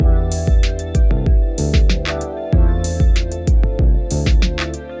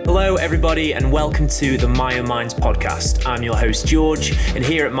everybody, and welcome to the MyoMinds podcast. I'm your host, George, and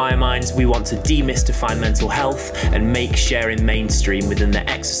here at MyoMinds, we want to demystify mental health and make sharing mainstream within the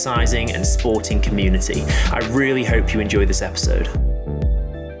exercising and sporting community. I really hope you enjoy this episode.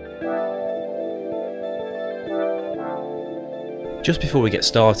 Just before we get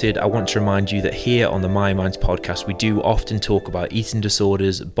started, I want to remind you that here on the MyoMinds podcast, we do often talk about eating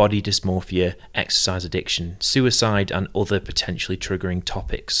disorders, body dysmorphia, exercise addiction, suicide, and other potentially triggering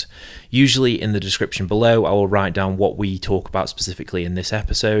topics. Usually in the description below, I will write down what we talk about specifically in this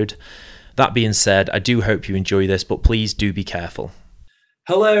episode. That being said, I do hope you enjoy this, but please do be careful.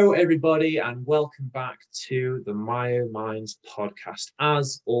 Hello, everybody, and welcome back to the MyoMinds podcast.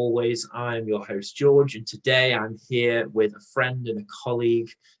 As always, I'm your host, George, and today I'm here with a friend and a colleague,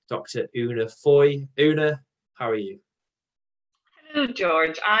 Dr. Una Foy. Una, how are you? Hello,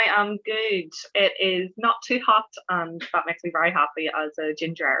 George. I am good. It is not too hot, and that makes me very happy as a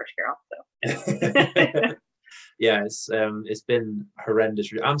ginger Irish girl. So. Yeah, it's been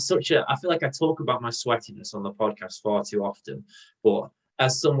horrendous. I feel like I talk about my sweatiness on the podcast far too often, but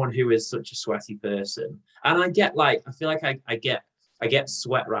as someone who is such a sweaty person, and I feel like I get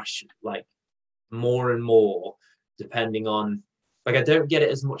sweat rash like more and more depending on, like, I don't get it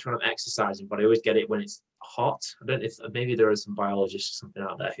as much when I'm exercising, but I always get it when it's hot. I don't know if maybe there are some biologists or something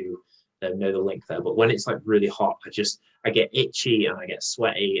out there who know the link there, but when it's like really hot, I get itchy and I get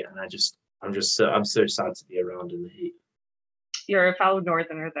sweaty, and I'm so sad to be around in the heat. You're a fellow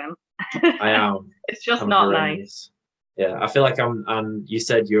northerner then. I am. It's just not horrendous. Nice. Yeah, I feel like I'm. You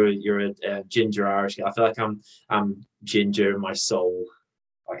said you're a ginger Irish guy. I feel like I'm ginger in my soul.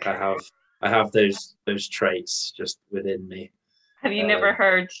 Like I have those traits just within me. Have you never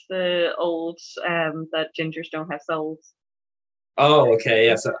heard the old that gingers don't have souls? Oh, okay.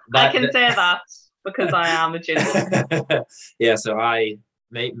 Yeah, so I can say that because I am a ginger. Yeah, so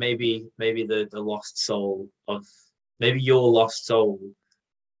maybe the lost soul of maybe your lost soul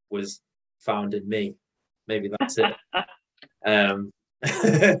was found in me. Maybe that's it.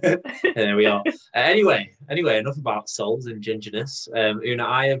 There we are. Anyway, enough about souls and gingerness. Una,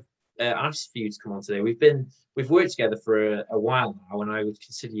 I have asked for you to come on today. We've worked together for a while now, and I would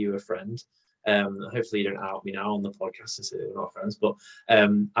consider you a friend. Hopefully you don't out me now on the podcast and say we're not friends, but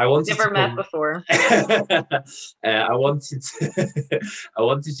I wanted never met before. I wanted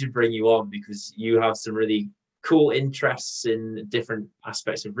to bring you on because you have some really cool interests in different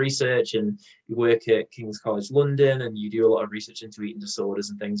aspects of research, and you work at King's College London, and you do a lot of research into eating disorders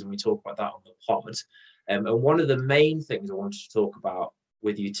and things, and we talk about that on the pod. And one of the main things I wanted to talk about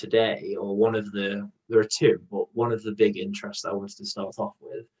with you today, there are two, but one of the big interests I wanted to start off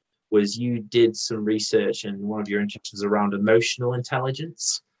with was you did some research, and one of your interests was around emotional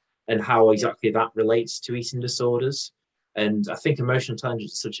intelligence and how exactly that relates to eating disorders. And I think emotional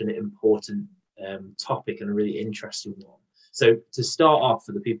intelligence is such an important topic and a really interesting one. So to start off,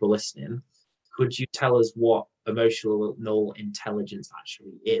 for the people listening, could you tell us what emotional intelligence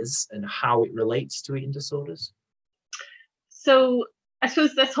actually is and how it relates to eating disorders? So I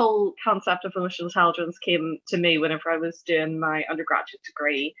suppose this whole concept of emotional intelligence came to me whenever I was doing my undergraduate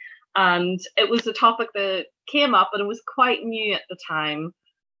degree, and it was a topic that came up, and it was quite new at the time.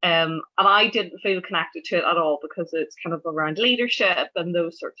 And I didn't feel connected to it at all because it's kind of around leadership and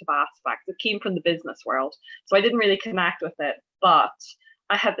those sorts of aspects. It came from the business world, so I didn't really connect with it. But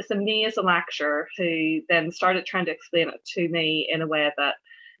I had this amazing lecturer who then started trying to explain it to me in a way that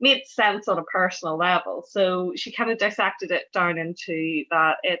made sense on a personal level. So she kind of dissected it down into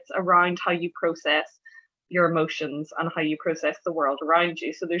that it's around how you process your emotions and how you process the world around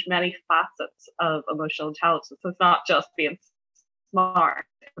you. So there's many facets of emotional intelligence. It's not just being smart,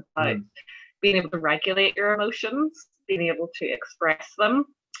 about being able to regulate your emotions, being able to express them,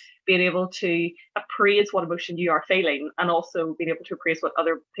 being able to appraise what emotion you are feeling, and also being able to appraise what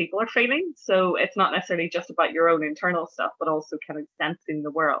other people are feeling. So it's not necessarily just about your own internal stuff, but also kind of sensing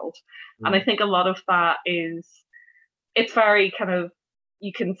the world. And I think a lot of that it's very kind of,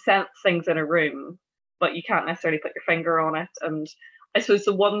 you can sense things in a room, but you can't necessarily put your finger on it. And I suppose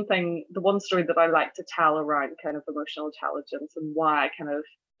the one story that I like to tell around kind of emotional intelligence and why I kind of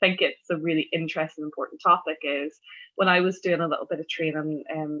think it's a really interesting, important topic is when I was doing a little bit of training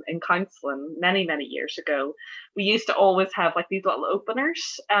in counselling many, many years ago, we used to always have like these little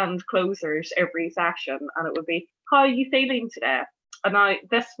openers and closers every session, and it would be, how are you feeling today? And now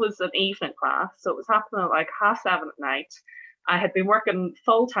this was an evening class, so it was happening at like 7:30 at night. I had been working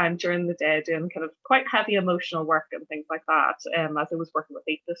full time during the day doing kind of quite heavy emotional work and things like that, as I was working with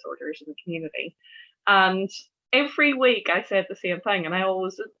eating disorders in the community. And every week I said the same thing, and I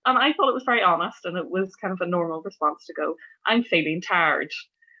thought it was very honest, and it was kind of a normal response to go, I'm feeling tired.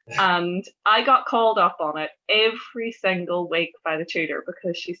 And I got called up on it every single week by the tutor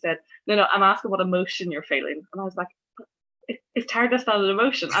because she said, no, I'm asking what emotion you're feeling. And I was like, is tiredness not an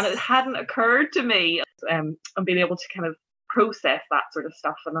emotion? And it hadn't occurred to me, and being able to kind of process that sort of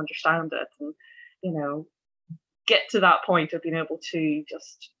stuff and understand it, and, you know, get to that point of being able to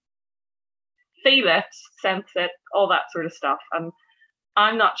just feel it, sense it, all that sort of stuff. And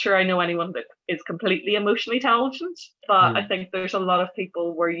I'm not sure I know anyone that is completely emotionally intelligent, but I think there's a lot of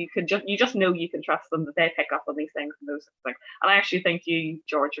people where you just know you can trust them, that they pick up on these things and those things. And I actually think you,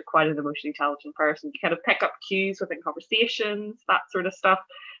 George, are quite an emotionally intelligent person. You kind of pick up cues within conversations, that sort of stuff,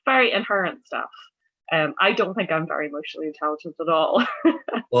 very inherent stuff. I don't think I'm very emotionally intelligent at all.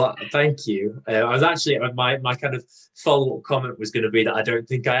 Well, thank you. I was actually, my kind of follow-up comment was going to be that I don't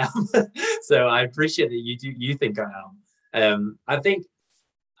think I am. So I appreciate that you think I am.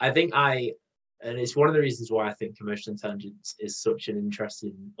 And it's one of the reasons why I think emotional intelligence is such an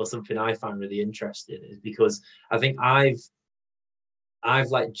interesting, or something I find really interesting, is because I think I've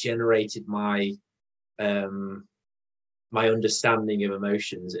like generated my my understanding of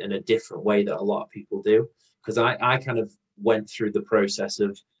emotions in a different way that a lot of people do, because I kind of went through the process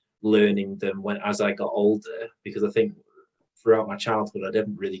of learning them as I got older, because I think throughout my childhood I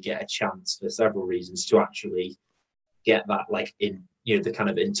didn't really get a chance, for several reasons, to actually get that, like, in, you know, the kind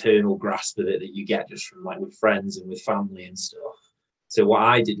of internal grasp of it that you get just from, like, with friends and with family and stuff. So what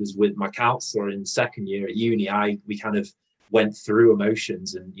I did was, with my counselor in second year at uni, we kind of went through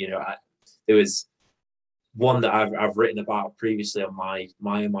emotions, and, you know, there was one that I've written about previously on my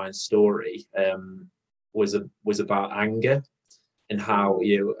Mind story, was about anger, and how,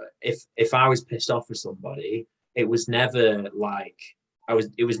 you know, if I was pissed off with somebody, it was never like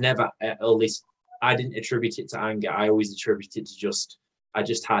it was never, at least I didn't attribute it to anger. I always attributed it to I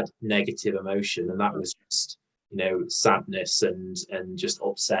just had negative emotion, and that was just, you know, sadness and just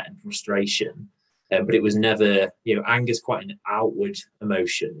upset and frustration. But it was never, you know, anger is quite an outward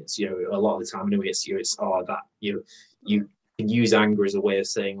emotion. It's, you know, a lot of the time anyway, it's, you know, it's, oh, that, you can use anger as a way of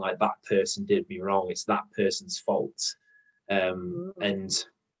saying, like, that person did me wrong. It's that person's fault. And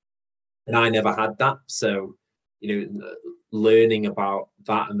I never had that. So, you know, learning about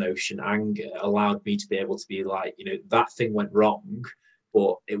that emotion, anger, allowed me to be able to be like, you know, that thing went wrong,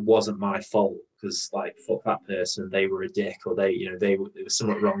 but it wasn't my fault, because, like, fuck that person, they were a dick, or they, you know, there was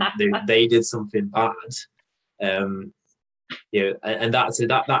something wrong, they did something bad. You know, and that's you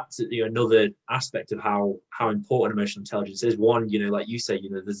know, another aspect of how important emotional intelligence is. One, you know, like you say, you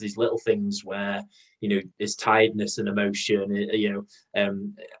know, there's these little things where, you know, there's tiredness and emotion, you know,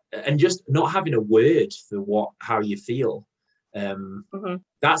 and just not having a word for how you feel.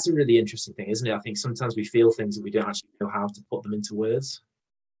 That's a really interesting thing, isn't it? I think sometimes we feel things that we don't actually know how to put them into words.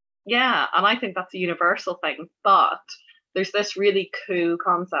 Yeah, and I think that's a universal thing. But there's this really cool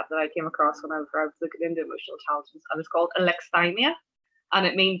concept that I came across whenever I was looking into emotional intelligence, and it's called alexithymia, and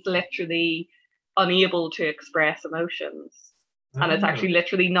it means literally unable to express emotions. And it's actually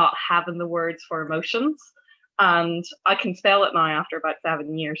literally not having the words for emotions. And I can spell it now after about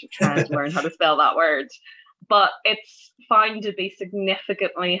 7 years of trying to learn how to spell that word. But it's found to be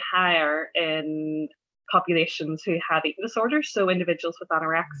significantly higher in populations who have eating disorders. So individuals with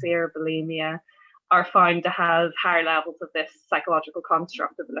anorexia or bulimia are found to have higher levels of this psychological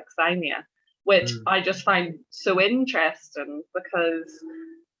construct of alexithymia, which I just find so interesting, because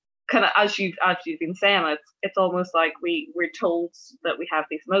kind of, as you've been saying, it's almost like we're told that we have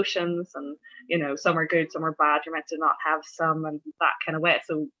these emotions, and, you know, some are good, some are bad. You're meant to not have some, and that kind of way.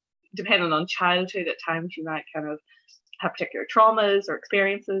 So depending on childhood, at times you might kind of have particular traumas or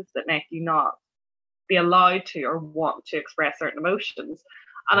experiences that make you not be allowed to or want to express certain emotions.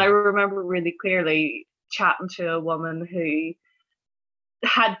 And I remember really clearly chatting to a woman who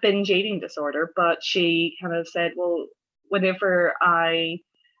had binge eating disorder, but she kind of said, well, whenever I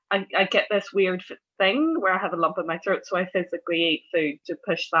get this weird thing where I have a lump in my throat, so I physically eat food to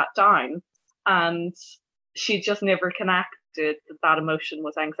push that down. And she just never connected that emotion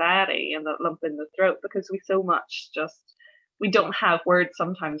was anxiety and that lump in the throat, because we don't have words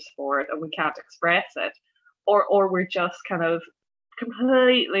sometimes for it, and we can't express it, or we're just kind of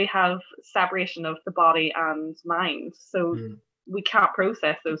completely have separation of the body and mind, so we can't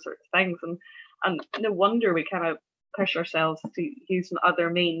process those sorts of things, and no wonder we kind of push ourselves to use other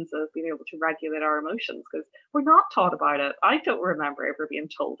means of being able to regulate our emotions, because we're not taught about it. I don't remember ever being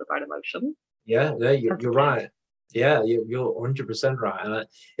told about emotion. Yeah, you're right. Yeah, you're 100% right, and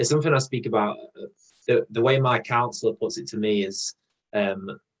it's something I speak about. The way my counselor puts it to me is,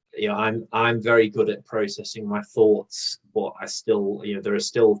 you know, I'm very good at processing my thoughts, but I still, you know, there are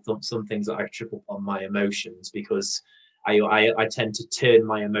still some things that I trip up on my emotions, because I tend to turn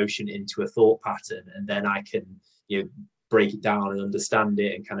my emotion into a thought pattern, and then I can, break it down and understand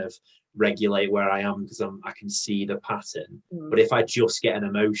it and kind of regulate where I am because I can see the pattern. But if I just get an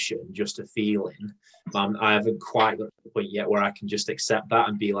emotion, just a feeling, I haven't quite got to the point yet where I can just accept that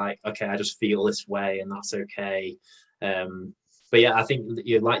and be like, okay, I just feel this way and that's okay. But yeah, I think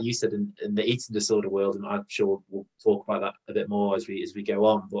like you said, in the eating disorder world, and I'm sure we'll talk about that a bit more as we go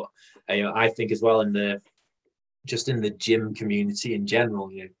on. But I think as well in the gym community in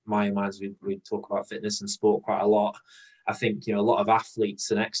general, my minds we talk about fitness and sport quite a lot. I think a lot of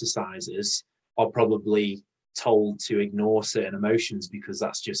athletes and exercisers are probably told to ignore certain emotions because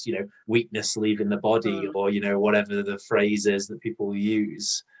that's just weakness leaving the body, or whatever the phrase is that people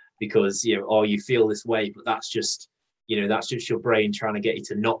use, because oh, you feel this way, but that's just your brain trying to get you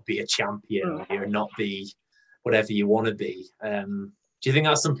to not be a champion or not be whatever you want to be. Do you think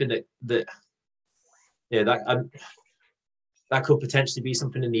that's something that could potentially be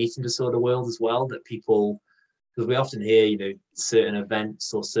something in the eating disorder world as well, that people, because we often hear certain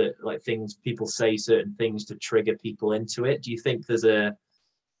events or certain things, people say certain things to trigger people into it. Do you think there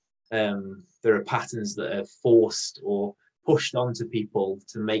are patterns that are forced or pushed onto people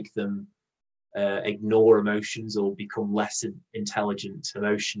to make them ignore emotions or become less intelligent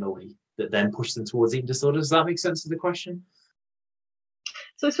emotionally, that then push them towards eating disorder? Does that make sense to the question?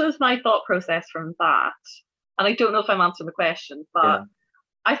 So I suppose my thought process from that, and I don't know if I'm answering the question, but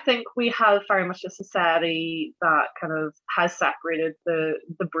I think we have very much a society that kind of has separated the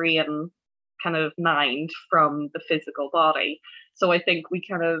brain kind of mind from the physical body. So I think we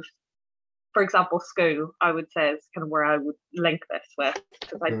kind of, for example, school, I would say is kind of where I would link this with,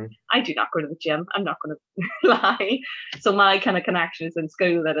 because I do not go to the gym. I'm not going to lie. So my kind of connection is in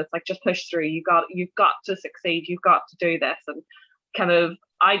school, that it's like, just push through. You've got to succeed. You've got to do this. And kind of,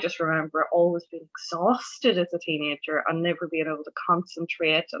 I just remember always being exhausted as a teenager and never being able to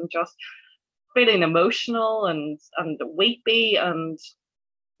concentrate and just feeling emotional and weepy and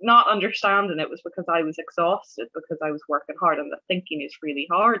not understanding it was because I was exhausted, because I was working hard, and the thinking is really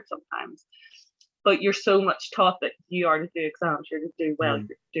hard sometimes. But you're so much taught that you are to do exams, you're to do well, you're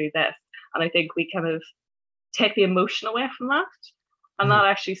to do this. And I think we kind of take the emotion away from that. And that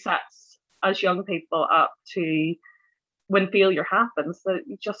actually sets as young people up to, when failure happens, that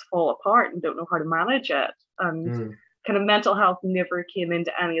you just fall apart and don't know how to manage it. And kind of mental health never came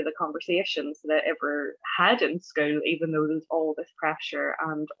into any of the conversations that I ever had in school, even though there's all this pressure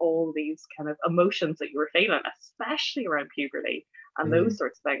and all these kind of emotions that you were feeling, especially around puberty and those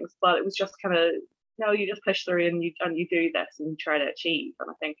sorts of things. But it was just kind of, no, you just push through and you do this and you try to achieve. And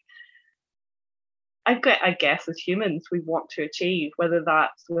I think, I guess as humans, we want to achieve, whether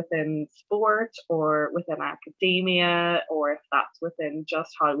that's within sport or within academia, or if that's within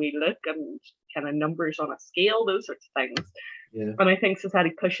just how we look and kind of numbers on a scale, those sorts of things. Yeah. And I think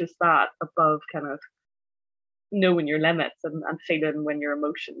society pushes that above kind of knowing your limits and feeling when your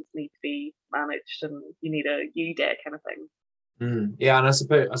emotions need to be managed and you need a you day kind of thing. Yeah, and I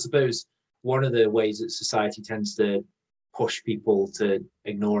suppose one of the ways that society tends to push people to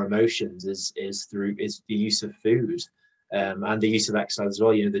ignore emotions is the use of food, and the use of exercise as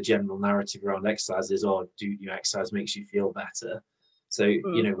well. The general narrative around exercise is, oh, exercise makes you feel better. So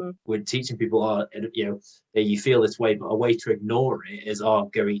we're teaching people, you feel this way, but a way to ignore it is, oh,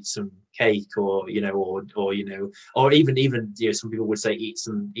 go eat some cake, or or even some people would say eat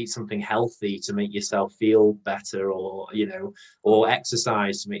something healthy to make yourself feel better, or or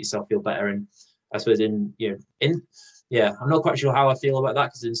exercise to make yourself feel better. And I suppose I'm not quite sure how I feel about that,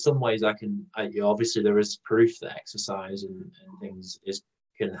 because in some ways obviously there is proof that exercise and things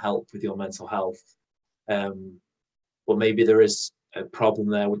can help with your mental health, but maybe there is a problem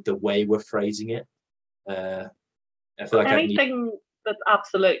there with the way we're phrasing it. I feel like anything that's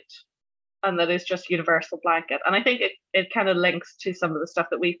absolute and that is just universal blanket, and I think it kind of links to some of the stuff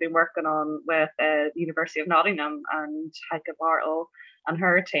that we've been working on with the University of Nottingham and Heike Bartle and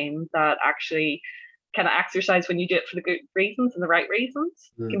her team, that actually kind of exercise, when you do it for the good reasons and the right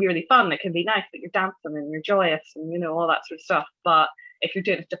reasons, can be really fun. It can be nice that you're dancing and you're joyous and all that sort of stuff. But if you're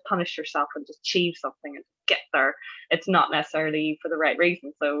doing it to punish yourself and just achieve something and get there, it's not necessarily for the right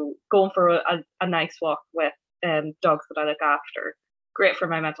reason. So going for a nice walk with dogs that I look after, great for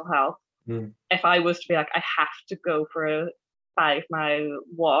my mental health. If I was to be like, I have to go for a 5-mile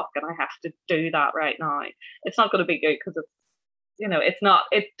walk and I have to do that right now, it's not going to be good, because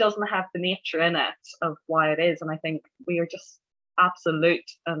it doesn't have the nature in it of why it is. And I think we are just absolute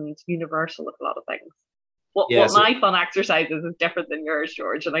and universal with a lot of things. what my fun exercises is different than yours,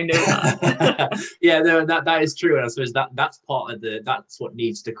 George, and I know that. Yeah, no, that is true, and I suppose that's part of that's what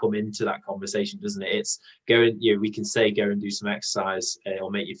needs to come into that conversation, doesn't it? It's going, we can say go and do some exercise, or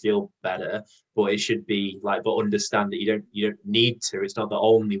make you feel better, but it should be like, but understand that you don't need to. It's not the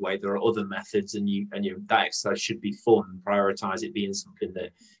only way. There are other methods, and that exercise should be fun. Prioritize it being something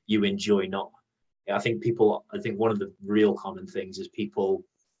that you enjoy. Not, I think one of the real common things is people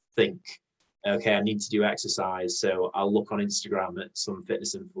think, okay, I need to do exercise, so I'll look on Instagram at some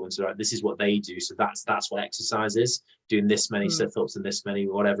fitness influencer. Right, this is what they do, so that's what exercise is: doing this many sit-ups and this many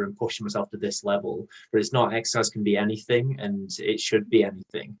whatever, and pushing myself to this level. But it's not. Exercise can be anything, and it should be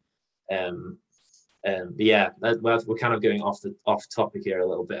anything. But yeah, we're kind of going off topic here a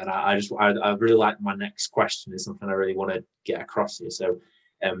little bit, and I really like my next question is something I really want to get across here. So,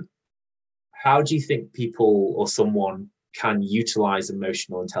 how do you think people or someone can utilize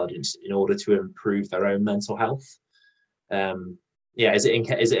emotional intelligence in order to improve their own mental health? Is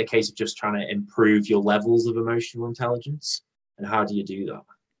it a case of just trying to improve your levels of emotional intelligence, and how do you do that?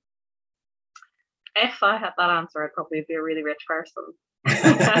 If I had that answer, I'd probably be a really rich person.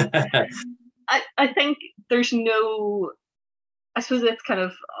 I think there's no, I suppose it's kind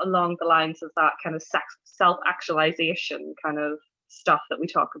of along the lines of that kind of self-actualization kind of stuff that we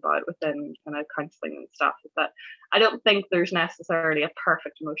talk about within kind of counseling and stuff, is that I don't think there's necessarily a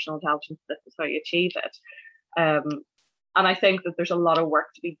perfect emotional intelligence. This is how you achieve it. And I think that there's a lot of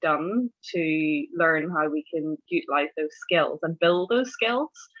work to be done to learn how we can utilize those skills and build those skills.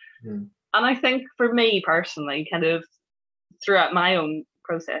 And I think for me personally, kind of throughout my own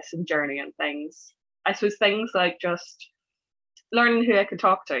process and journey and things, I suppose things like just learning who I can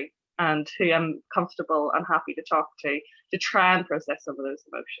talk to and who I'm comfortable and happy to talk to try and process some of those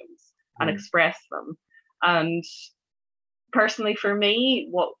emotions and express them. And personally for me,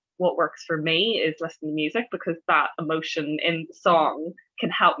 what works for me is listening to music, because that emotion in the song can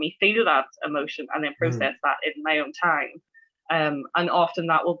help me feel that emotion and then process that in my own time. And often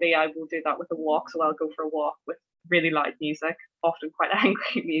that will be, I will do that with a walk. So I'll go for a walk with really loud music, often quite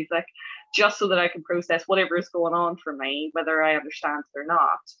angry music, just so that I can process whatever is going on for me, whether I understand it or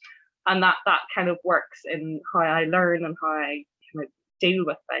not. And that kind of works in how I learn and how I kind of deal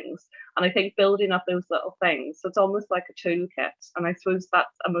with things. And I think building up those little things, so it's almost like a toolkit. And I suppose that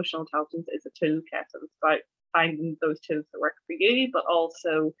emotional intelligence is a toolkit. And it's about finding those tools that work for you, but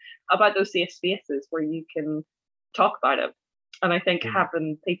also about those safe spaces where you can talk about it. And I think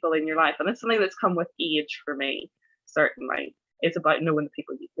having people in your life, and it's something that's come with age for me, certainly, is about knowing the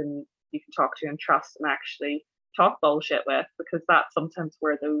people you can talk to and trust and actually talk bullshit with, because that's sometimes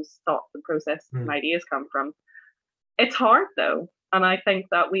where those thoughts and processes and ideas come from. It's hard though, and I think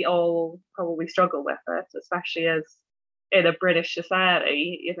that we all probably struggle with it, especially as in a British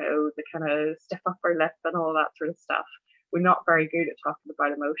society, the kind of stiff upper lip and all that sort of stuff. We're not very good at talking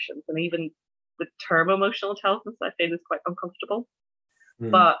about emotions, and even the term emotional intelligence, I feel, is quite uncomfortable.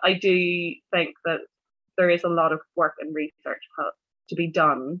 But I do think that there is a lot of work and research to be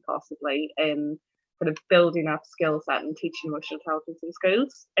done, possibly, in kind of building up skill set and teaching emotional intelligence in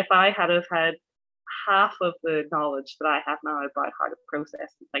schools. If I had half of the knowledge that I have now about how to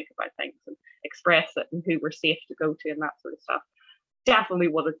process and think about things and express it and who we're safe to go to and that sort of stuff, definitely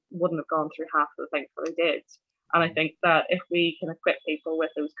wouldn't have gone through half of the things that I did. And I think that if we can equip people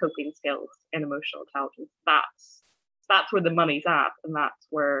with those coping skills in emotional intelligence, that's where the money's at, and that's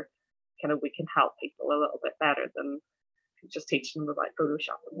where kind of we can help people a little bit better than just teaching them about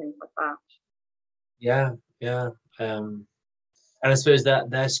Photoshop and things like that. Yeah. And I suppose that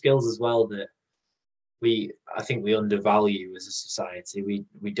they're skills as well that I think we undervalue as a society.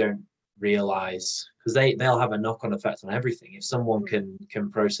 We don't realize, because they'll have a knock-on effect on everything. If someone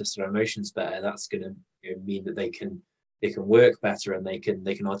can process their emotions better, that's going to mean that they can work better, and they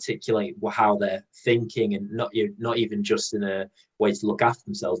can articulate how they're thinking, and not even just in a way to look after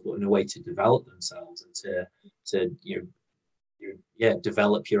themselves, but in a way to develop themselves and to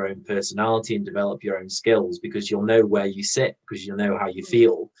develop your own personality and develop your own skills, because you'll know where you sit, because you'll know how you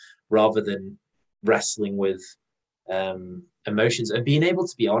feel, rather than wrestling with emotions, and being able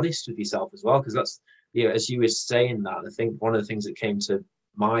to be honest with yourself as well. Because that's, as you were saying that, I think one of the things that came to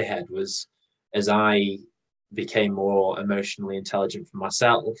my head was, as I became more emotionally intelligent for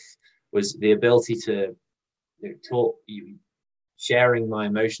myself, was the ability to talk, sharing my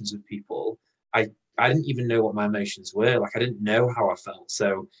emotions with people. I didn't even know what my emotions were. Like, I didn't know how I felt.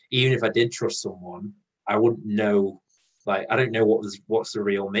 So even if I did trust someone, I wouldn't know. Like, I don't know what's the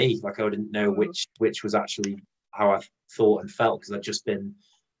real me. Like, I didn't know which was actually how I thought and felt, because I'd just been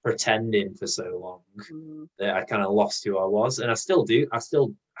pretending for so long that I kind of lost who I was. And I still do. I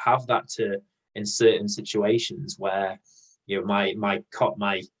still have that to in certain situations where, you know,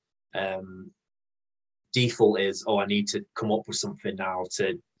 my default is, oh, I need to come up with something now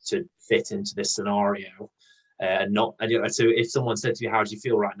to fit into this scenario. And not, and you know, so if someone said to me, how do you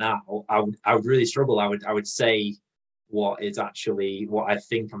feel right now? I would really struggle. I would say what is actually what I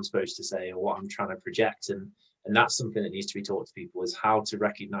think I'm supposed to say, or what I'm trying to project. And that's something that needs to be taught to people, is how to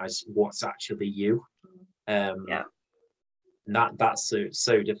recognize what's actually you. Yeah. And that's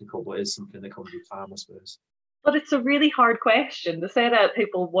so difficult, but it's something that comes with time, I suppose. But it's a really hard question to say to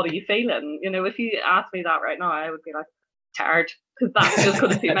people, what are you feeling? You know, if you ask me that right now, I would be like, tired, because that's just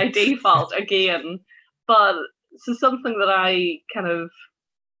going to be my default again. But so something that I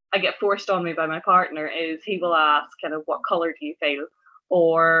get forced on me by my partner is he will ask kind of, what color do you feel?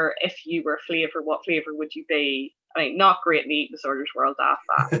 Or if you were a flavor, what flavor would you be? I mean, not great in the eating disorders world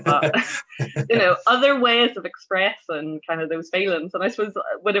after that, but you know, other ways of expressing kind of those feelings. And I suppose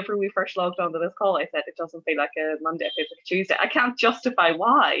whenever we first logged onto this call, I said it doesn't feel like a Monday, it feels like a Tuesday. I can't justify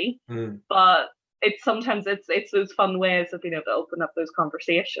why, but it's sometimes it's those fun ways of being able to open up those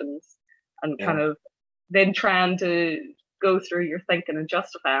conversations and kind of then trying to go through your thinking and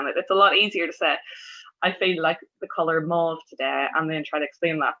justifying it. It's a lot easier to say, I feel like the color mauve today, and then try to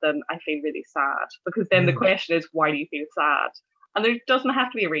explain that, than I feel really sad. Because then the question is, why do you feel sad? And there doesn't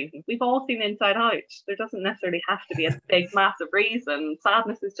have to be a reason. We've all seen Inside Out. There doesn't necessarily have to be a big, massive reason.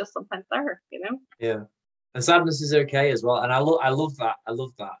 Sadness is just sometimes there, you know? Yeah. And sadness is okay as well. And I love that. I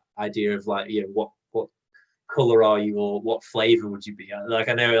love that idea of, like, you know, what color are you, or what flavor would you be? Like,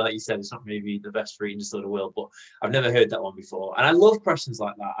 I know, like you said, it's not maybe the best for eating disorder world, but I've never heard that one before. And I love questions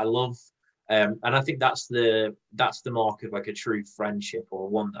like that. I love, and I think that's the mark of, like, a true friendship, or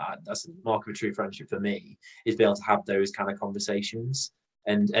one that's the mark of a true friendship for me, is be able to have those kind of conversations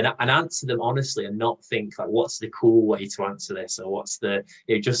and answer them honestly, and not think like, what's the cool way to answer this, or what's the,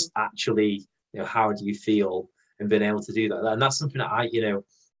 you know, just actually, you know, how do you feel, and being able to do that. And that's something that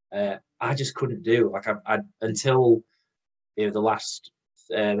I just couldn't do. Like, I until, you know, the last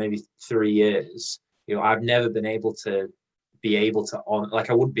maybe 3 years, you know, I've never been able to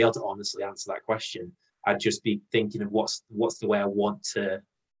like, I wouldn't be able to honestly answer that question. I'd just be thinking of what's the way I want to,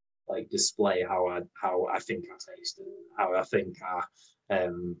 like, display how I think I taste, and how I think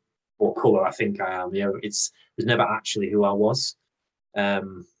what color I think I am. You know, it was never actually who I was.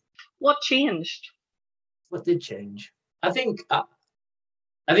 What changed? What did change? I think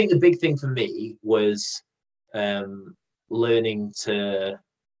the big thing for me was learning to.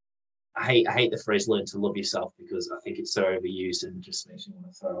 I hate the phrase "learn to love yourself," because I think it's so overused and just makes me want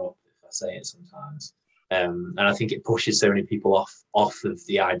to throw up if I say it sometimes. And I think it pushes so many people off of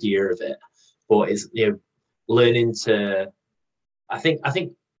the idea of it. But it's, you know, learning to. I think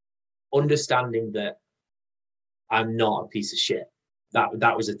understanding that I'm not a piece of shit.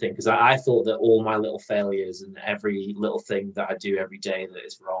 That was the thing, because I thought that all my little failures and every little thing that I do every day that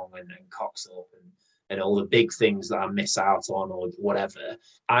is wrong and cocks up, and all the big things that I miss out on, or whatever,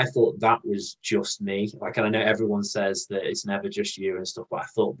 I thought that was just me. Like, and I know everyone says that it's never just you and stuff, but I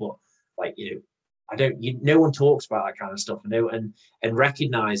thought, but, like, you know, no one talks about that kind of stuff. And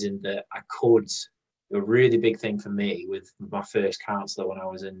recognizing that I could. A really big thing for me with my first counsellor when I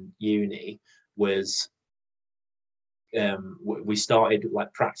was in uni was, we started,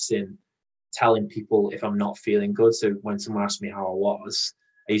 like, practicing telling people if I'm not feeling good. So when someone asked me how I was,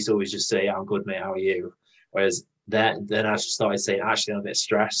 I used to always just say, "I'm good, mate. How are you?" Whereas then I started saying, "Actually, I'm a bit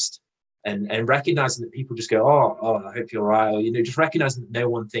stressed," and recognizing that people just go, "Oh, I hope you're all right," or, you know, just recognizing that no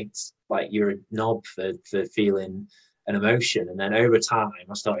one thinks like you're a knob for feeling an emotion. And then over time,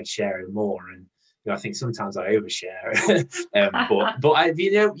 I started sharing more, and, you know, I think sometimes I overshare, but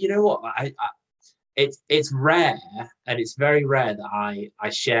you know what, it's rare, and it's very rare that I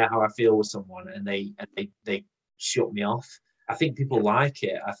share how I feel with someone and they shut me off. I think people like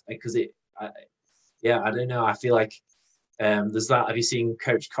it because I don't know. I feel like there's that. Have you seen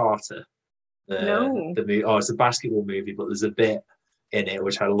Coach Carter? No. The movie. Oh, it's a basketball movie, but there's a bit in it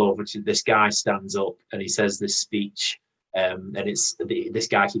which I love, which is this guy stands up and he says this speech, and it's this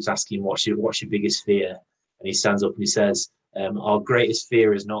guy keeps asking, what's your biggest fear? And he stands up and he says, our greatest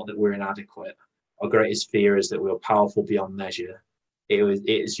fear is not that we're inadequate. Our greatest fear is that we're powerful beyond measure. It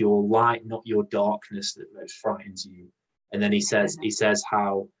is your light, not your darkness, that most frightens you. And then he says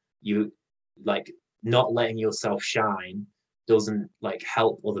how you, like, not letting yourself shine doesn't, like,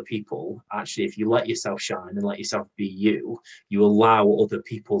 help other people. Actually, if you let yourself shine and let yourself be you, you allow other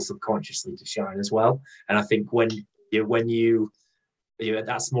people subconsciously to shine as well. And I think when you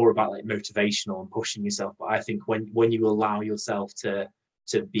that's more about, like, motivational and pushing yourself. But I think when you allow yourself to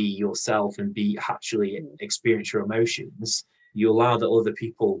be yourself and be actually experience your emotions, you allow that other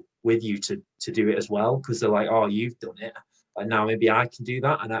people with you to do it as well, because they're like, oh, you've done it, like now maybe I can do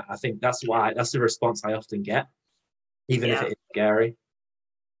that. And I think that's the response I often get, even if Yeah. it is scary.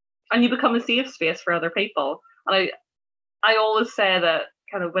 And you become a safe space for other people. And I always say that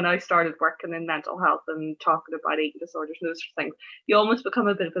kind of when I started working in mental health and talking about eating disorders and those sort of things, you almost become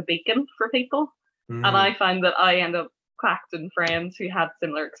a bit of a beacon for people. And I find that I end up collecting friends who had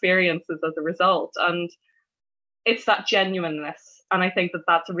similar experiences as a result. And it's that genuineness. And I think that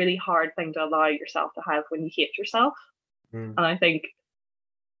that's a really hard thing to allow yourself to have when you hate yourself. And I think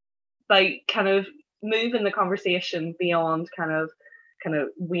by kind of moving the conversation beyond kind of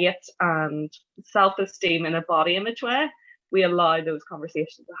weight and self-esteem in a body image way, we allow those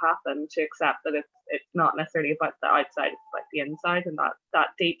conversations to happen, to accept that it's not necessarily about the outside, it's about the inside, and that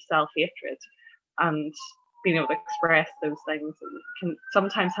deep self-hatred, and being able to express those things can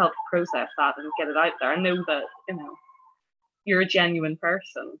sometimes help process that and get it out there and know that, you know, you're a genuine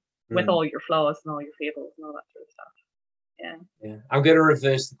person with all your flaws and all your fables and all that sort of stuff. Yeah. I'm going to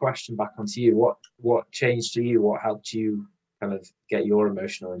reverse the question back onto you. What changed for you? What helped you kind of get your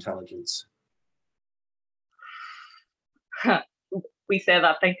emotional intelligence? We say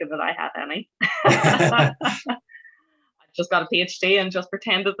that thinking that I had any. I just got a PhD and just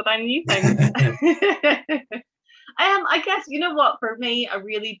pretended that I knew things. I guess, you know what, for me, a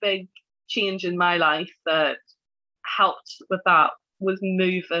really big change in my life that helped with that was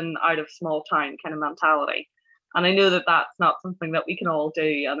moving out of small town kind of mentality. And I know that that's not something that we can all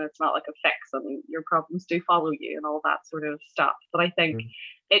do, and it's not like a fix, and your problems do follow you and all that sort of stuff. But I think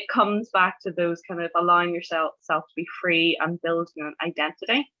it comes back to those kind of allowing yourself to be free and building an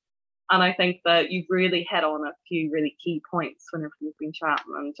identity. And I think that you've really hit on a few really key points whenever you've been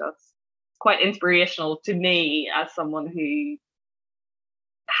chatting, and just quite inspirational to me as someone who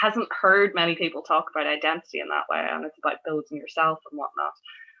hasn't heard many people talk about identity in that way, and it's about building yourself and whatnot.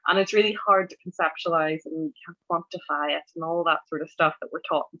 And it's really hard to conceptualize, and you can't quantify it and all that sort of stuff that we're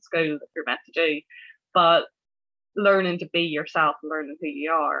taught in school that you're meant to do. But learning to be yourself and learning who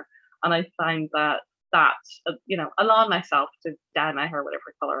you are. And I find that you know, allowing myself to dye my hair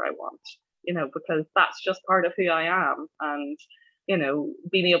whatever color I want, you know, because that's just part of who I am. And, you know,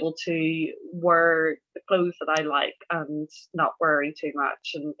 being able to wear the clothes that I like and not worry too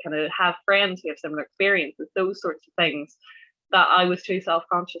much, and kind of have friends who have similar experiences, those sorts of things that I was too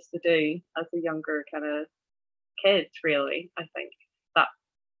self-conscious to do as a younger kind of kid, really. I think that,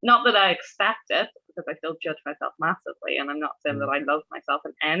 not that I expect it, because I still judge myself massively, and I'm not saying that I love myself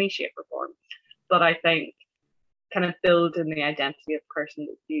in any shape or form, but I think kind of building the identity of the person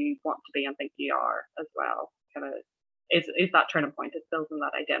that you want to be and think you are as well, kind of is that turning point, is building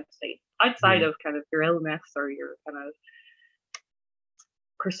that identity outside of kind of your illness or your kind of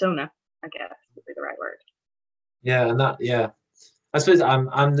persona, I guess would be the right word. Yeah, and I suppose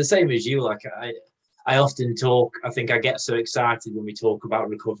I'm the same as you. Like I often talk. I think I get so excited when we talk about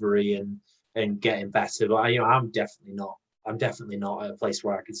recovery and getting better. But I'm definitely not. I'm definitely not at a place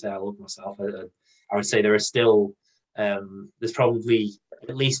where I can say I love myself. I would say there are still. There's probably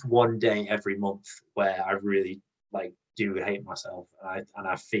at least one day every month where I really do hate myself, and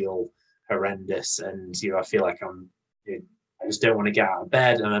I feel horrendous, and I feel like I just don't want to get out of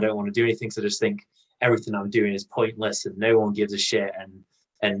bed, and I don't want to do anything. So I just think everything I'm doing is pointless, and no one gives a shit, and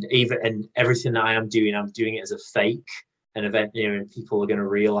everything that I'm doing it as a fake, and eventually people are going to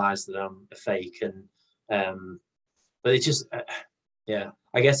realize that I'm a fake, and but it's just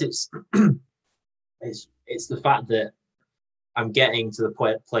I guess it's it's the fact that I'm getting to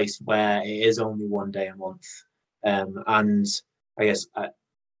the place where it is only one day a month, and I guess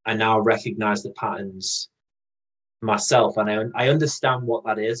I now recognize the patterns myself, and I understand what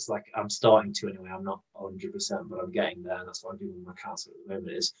that is. Like, I'm starting to anyway. I'm not 100%, but I'm getting there. And that's what I'm doing with my counselor at the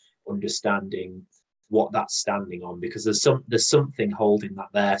moment, is understanding what that's standing on, because there's something holding that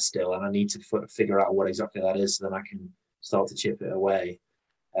there still, and I need to figure out what exactly that is, so then I can start to chip it away.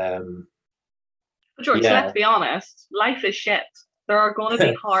 George, let's be honest, life is shit. There are going to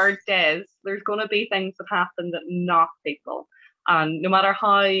be hard days. There's going to be things that happen that knock people, and no matter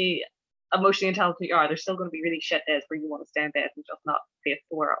how emotionally intelligent you are, there's still going to be really shit days where you want to stay in bed and just not face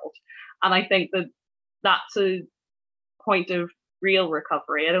the world. And I think that that's a point of real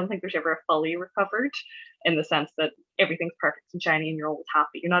recovery. I don't think there's ever a fully recovered, in the sense that everything's perfect and shiny and you're always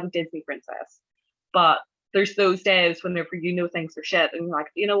happy. You're not a Disney princess. But there's those days whenever things are shit and you're like,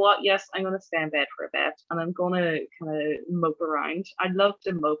 you know what, yes, I'm going to stay in bed for a bit and I'm going to kind of mope around. I'd love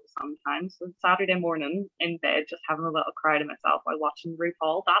to mope sometimes. So Saturday morning in bed, just having a little cry to myself while watching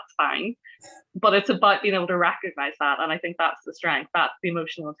RuPaul, that's fine. But it's about being able to recognize that. And I think that's the strength. That's the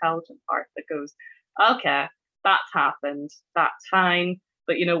emotional intelligence part that goes, okay, that's happened. That's fine.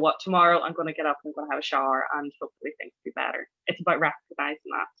 But you know what? Tomorrow I'm going to get up and I'm going to have a shower and hopefully things will be better. It's about recognizing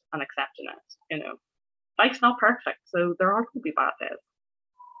that and accepting it. You know, life's not perfect, so there are going to be bad days.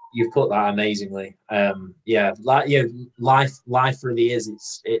 You've put that amazingly. Yeah, like life really is.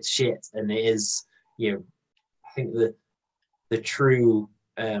 It's shit, and it is. You know, I think the true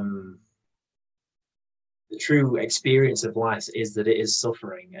experience of life is that it is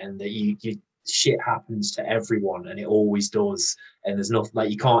suffering, and that you shit happens to everyone, and it always does, and there's nothing like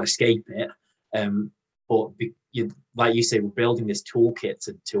you can't escape it. But like you say, we're building this toolkit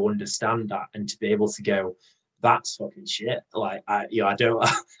to understand that and to be able to go, that's fucking shit. Like I don't,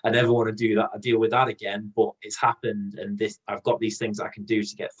 I never want to do that. I deal with that again, but it's happened, and I've got these things I can do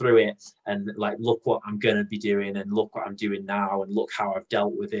to get through it. And like, look what I'm gonna be doing, and look what I'm doing now, and look how I've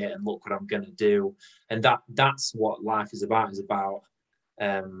dealt with it, and look what I'm gonna do. And that's what life is about. Is about,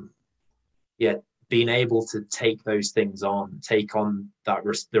 being able to take those things on, take on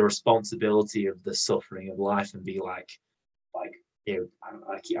the responsibility of the suffering of life, and be like.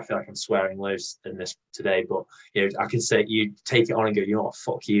 I feel like I'm swearing loads in this today, but I can say you take it on and go, you know what,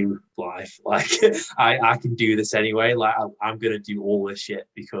 fuck you, life. Like I can do this anyway. Like I'm gonna do all this shit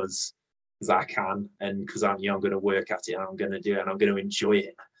because I can, and because I'm gonna work at it, and I'm gonna do it, and I'm gonna enjoy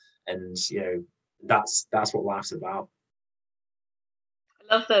it, and that's what life's about.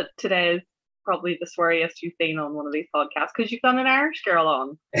 I love that today is probably the sweariest you've been on one of these podcasts because you've done an Irish girl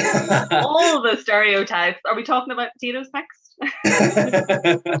on. All the stereotypes. Are we talking about potatoes next?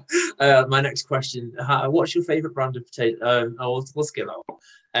 My next question: what's your favorite brand of potato? We'll skip that one.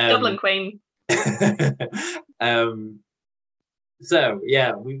 Dublin Queen. So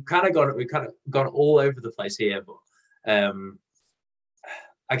yeah, we've kind of gone all over the place here, but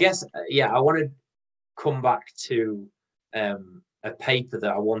I guess I want to come back to a paper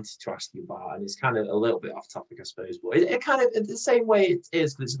that I wanted to ask you about, and it's kind of a little bit off topic, I suppose, but it kind of in the same way it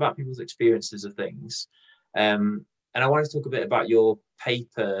is, but it's about people's experiences of things. And I want to talk a bit about your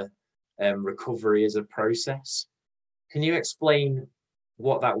paper, recovery as a process. Can you explain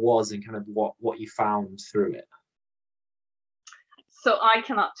what that was and kind of what you found through it? So I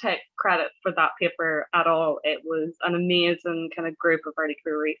cannot take credit for that paper at all. It was an amazing kind of group of early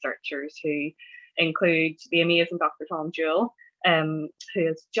career researchers who include the amazing Dr. Tom Jewell, who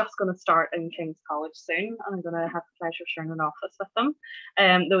is just going to start in King's College soon, and I'm going to have the pleasure of sharing an office with them.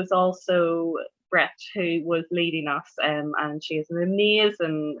 There was also Brett, who was leading us, and she is an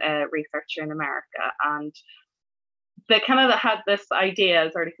amazing researcher in America. And they kind of had this idea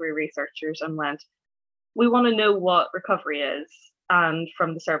as early career researchers and went, we want to know what recovery is, and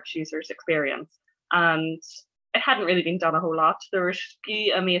from the service user's experience. And it hadn't really been done a whole lot. There were a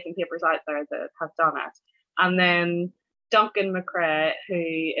few amazing papers out there that have done it. And then Duncan McCrae, who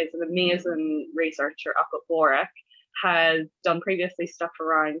is an amazing researcher up at Warwick, has done previously stuff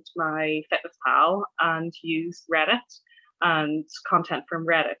around MyFitnessPal and used Reddit and content from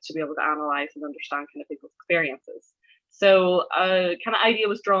Reddit to be able to analyze and understand kind of people's experiences. So a kind of idea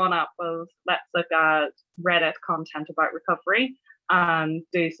was drawn up of, let's look at Reddit content about recovery and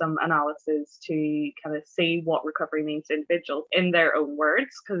do some analysis to kind of see what recovery means to individuals in their own words,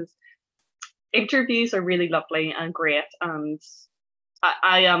 because interviews are really lovely and great, and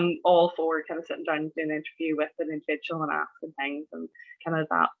I am all for kind of sitting down and doing an interview with an individual and asking things and kind of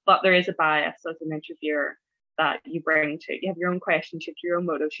that. But there is a bias as an interviewer that you bring to it. You have your own questions, you have your own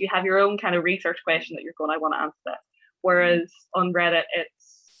motives, you have your own kind of research question that you're going, I want to answer this. Whereas on Reddit,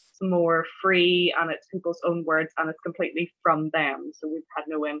 it's more free and it's people's own words and it's completely from them. So we've had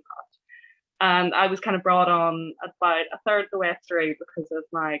no input. And I was kind of brought on about a third of the way through because of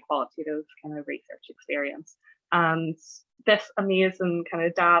my qualitative kind of research experience. And this amazing kind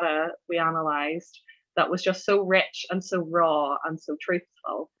of data we analysed that was just so rich and so raw and so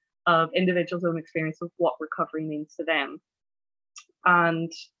truthful of individuals' own experience of what recovery means to them.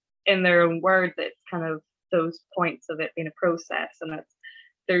 And in their own words, it's kind of those points of it being a process, and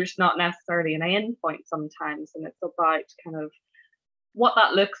there's not necessarily an end point sometimes, and it's about kind of what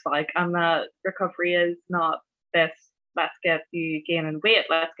that looks like, and that recovery is not this, let's get you gaining weight,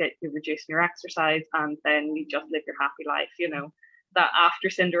 let's get you reducing your exercise, and then you just live your happy life, that after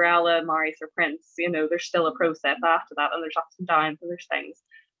Cinderella marries her prince, there's still a process after that, and there's ups and downs and there's things.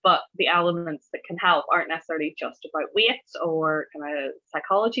 But the elements that can help aren't necessarily just about weight or kind of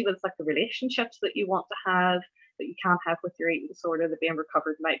psychology, but it's like the relationships that you want to have, that you can't have with your eating disorder. That being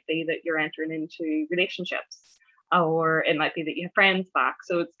recovered might be that you're entering into relationships, or it might be that you have friends back.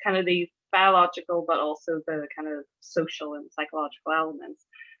 So it's kind of these biological, but also the kind of social and psychological elements.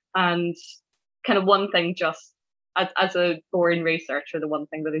 And kind of one thing, just as a boring researcher, the one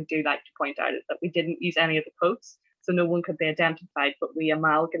thing that I do like to point out is that we didn't use any of the quotes. so no one could be identified, but we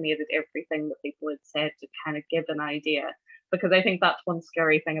amalgamated everything that people had said to kind of give an idea. Because I think that's one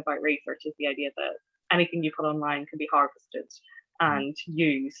scary thing about research, is the idea that anything you put online can be harvested and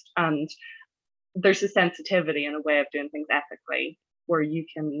used. And there's a sensitivity and a way of doing things ethically where you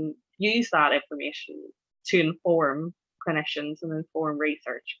can use that information to inform clinicians and inform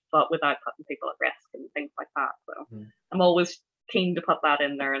research, but without putting people at risk and things like that. So I'm always keen to put that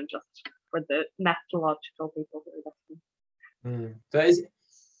in there, and just for the methodological people who are listening. So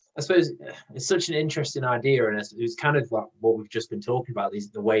I suppose it's such an interesting idea, and it's kind of like what we've just been talking about,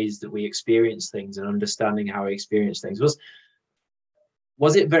 the ways that we experience things and understanding how we experience things.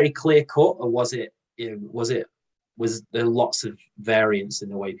 Was it very clear cut, or was there lots of variance in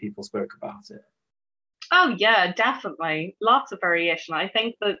the way people spoke about it? Oh yeah, definitely. Lots of variation. I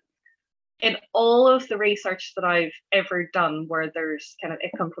think that in all of the research that I've ever done where there's kind of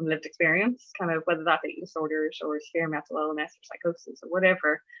it come from lived experience, kind of whether that be disorders or severe mental illness or psychosis or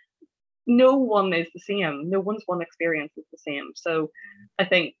whatever, no one is the same. No one's one experience is the same. So I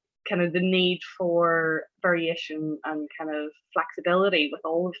think kind of the need for variation and kind of flexibility with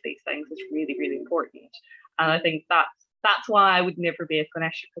all of these things is really, really important. And I think that's why I would never be a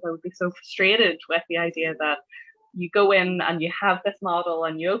clinician, because I would be so frustrated with the idea that you go in and you have this model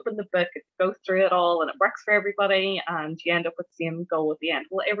and you open the book, it goes through it all and it works for everybody, and you end up with the same goal at the end.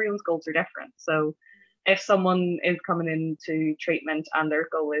 Well, everyone's goals are different. So if someone is coming into treatment and their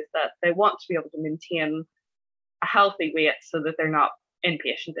goal is that they want to be able to maintain a healthy weight so that they're not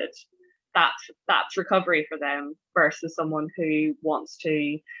inpatiented, that's recovery for them, versus someone who wants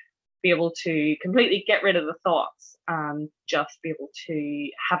to be able to completely get rid of the thoughts and just be able to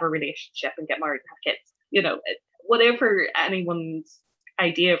have a relationship and get married and have kids. You know, whatever anyone's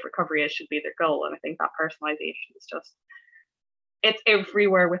idea of recovery is should be their goal. And I think that personalization is just, it's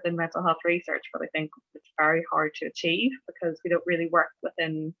everywhere within mental health research, but I think it's very hard to achieve because we don't really work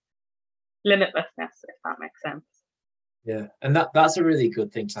within limitlessness, if that makes sense. Yeah, and that's a really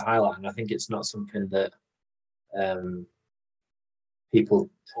good thing to highlight, and I think it's not something that people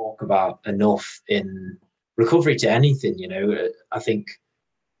talk about enough in recovery to anything. You know, I think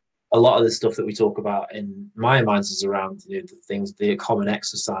a lot of the stuff that we talk about in my mind is around, you know, the common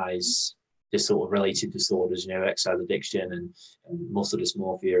exercise disorder related disorders, you know, exercise addiction and muscle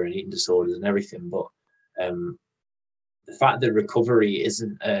dysmorphia and eating disorders and everything. But the fact that recovery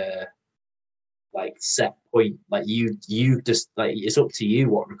isn't a like set point, like you just like, it's up to you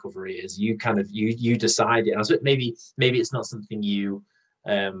what recovery is. You kind of you decide it. And I was maybe it's not something you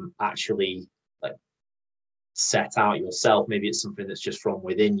actually like set out yourself. Maybe it's something that's just from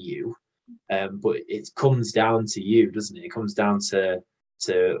within you. But it comes down to you, doesn't it? It comes down to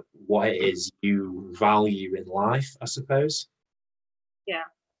what it is you value in life, I suppose. Yeah,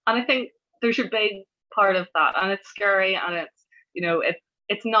 and I think there's a big part of that, and it's scary, and it's, you know,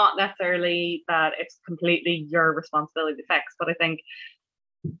 it's not necessarily that it's completely your responsibility to fix, but I think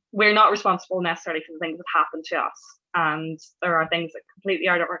we're not responsible necessarily for the things that happen to us. And there are things that completely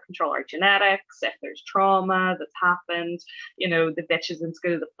out of our control, our genetics, if there's trauma that's happened, you know, the bitches in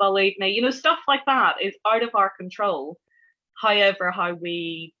school that bullied me, you know, stuff like that is out of our control. However, how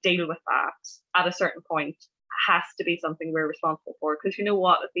we deal with that at a certain point has to be something we're responsible for. Because you know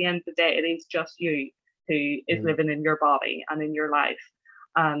what, at the end of the day, it is just you who is living in your body and in your life.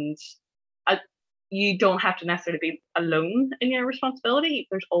 And you don't have to necessarily be alone in your responsibility.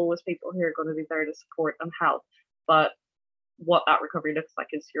 There's always people who are going to be there to support and help. But what that recovery looks like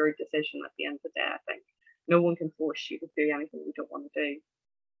is your decision at the end of the day, I think. No one can force you to do anything you don't want to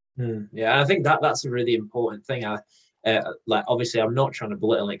do. Yeah, I think that's a really important thing. Like, obviously, I'm not trying to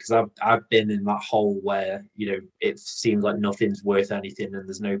belittle it, because I've been in that hole where, you know, it seems like nothing's worth anything and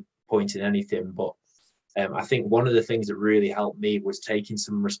there's no point in anything. But I think one of the things that really helped me was taking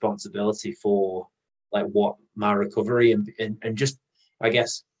some responsibility for like what my recovery and just, I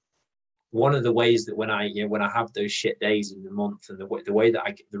guess, one of the ways that when I have those shit days in the month, and the way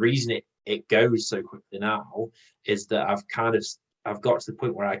that the reason it goes so quickly now is that I've got to the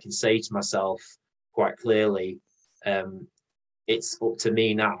point where I can say to myself quite clearly, it's up to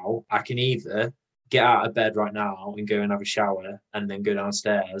me now. I can either get out of bed right now and go and have a shower and then go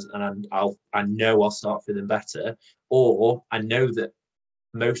downstairs and I know I'll start feeling better, or I know that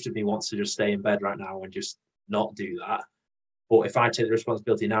most of me wants to just stay in bed right now and just not do that. But if I take the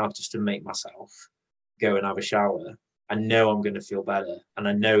responsibility now just to make myself go and have a shower, I know I'm going to feel better. And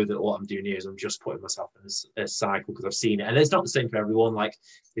I know that what I'm doing here is I'm just putting myself in a cycle, because I've seen it. And it's not the same for everyone. Like,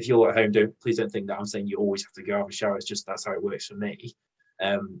 if you're at home, please don't think that I'm saying you always have to go have a shower. It's just that's how it works for me.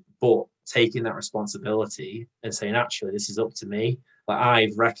 But taking that responsibility and saying, actually, this is up to me. Like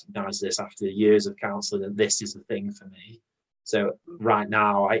I've recognized this after years of counseling that this is the thing for me. So right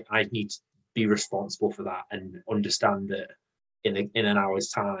now I need to be responsible for that and understand that in an hour's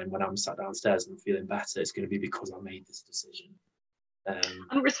time when I'm sat downstairs and feeling better, it's going to be because I made this decision.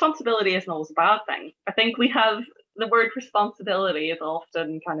 And responsibility isn't always a bad thing. I think we have the word responsibility is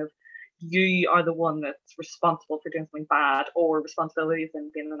often kind of, you are the one that's responsible for doing something bad, or responsibilities in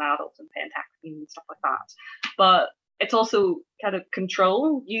being an adult and paying taxes and stuff like that. But it's also kind of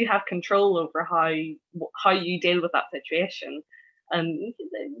control. You have control over how you deal with that situation. And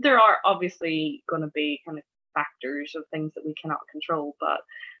there are obviously going to be kind of factors of things that we cannot control. But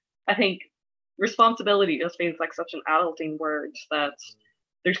I think responsibility just feels like such an adulting word that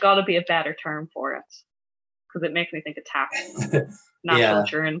there's got to be a better term for it, because it makes me think of tax, and national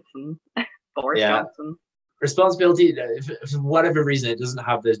insurance, and Boris Johnson. Responsibility, for whatever reason, it doesn't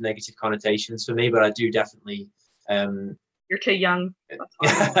have those negative connotations for me, but I do definitely. You're too young. Yeah,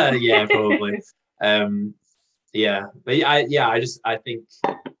 probably. But I think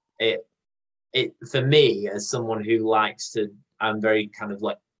it for me, as someone who likes to, I'm very kind of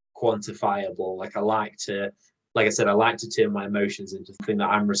like quantifiable. Like I said, I like to turn my emotions into something that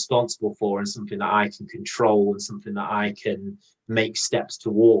I'm responsible for and something that I can control and something that I can make steps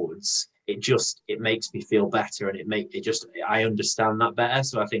towards. It makes me feel better, and I understand that better.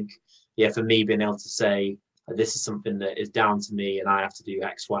 So I think, for me, being able to say this is something that is down to me and I have to do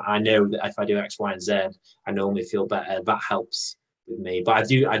X, Y. I know that if I do X, Y, and Z, I normally feel better. That helps with me. But I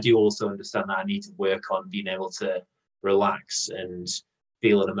do also understand that I need to work on being able to relax and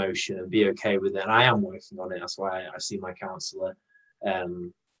feel an emotion and be okay with it. And I am working on it. That's why I see my counsellor. But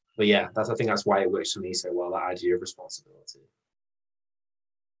I think that's why it works for me so well, that idea of responsibility.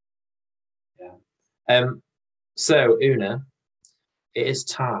 Yeah. So Una, it is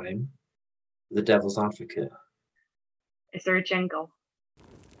time for the Devil's Advocate. Is there a jingle?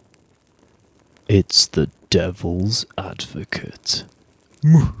 It's the Devil's Advocate.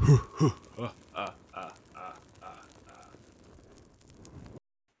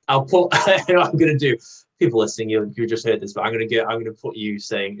 I'll put. I'm going to do. People listening, you just heard this, but I'm going to put you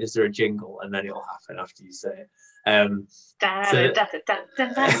saying, "Is there a jingle?" and then it'll happen after you say it.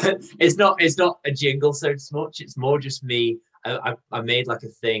 It's not a jingle so much. It's more just me. I made like a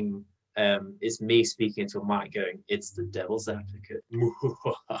thing. It's me speaking to a mic, going, "It's the Devil's Advocate." Doing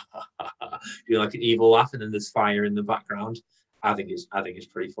like an evil laugh, and then there's fire in the background. I think it's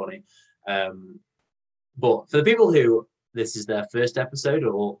pretty funny. But for the people who this is their first episode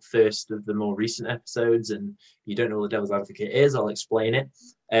or first of the more recent episodes and you don't know what the Devil's Advocate is, I'll explain it.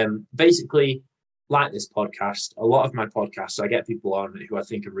 Basically, like this podcast, a lot of my podcasts, I get people on who I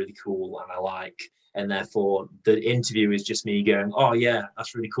think are really cool and I like, and therefore the interview is just me going, "Oh yeah,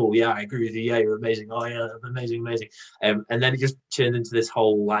 that's really cool. Yeah, I agree with you. Yeah, you're amazing. Oh yeah, amazing. And then it just turned into this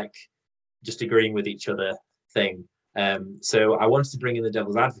whole like just agreeing with each other thing. So I wanted to bring in the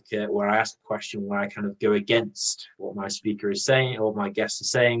Devil's Advocate, where I ask a question where I kind of go against what my speaker is saying or my guests are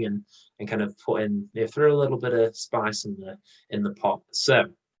saying, and kind of put in, throw a little bit of spice in the pot. So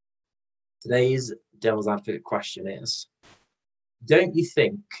today's Devil's Advocate question is: don't you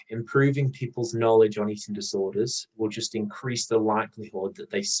think improving people's knowledge on eating disorders will just increase the likelihood that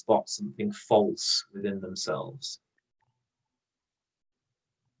they spot something false within themselves?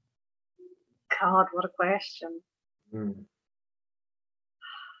 God, what a question.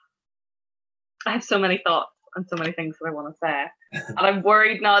 I have so many thoughts and so many things that I want to say. And I'm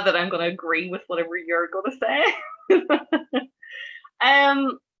worried now that I'm going to agree with whatever you're going to say.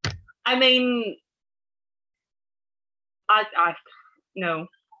 I mean, no.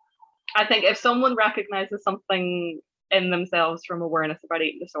 I think if someone recognizes something in themselves from awareness about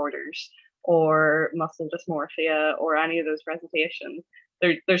eating disorders or muscle dysmorphia or any of those presentations,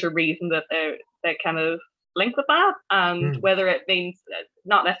 there's a reason that they kind of link with that, and whether it means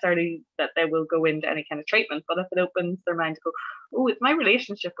not necessarily that they will go into any kind of treatment, but if it opens their mind to go, "Oh, it's my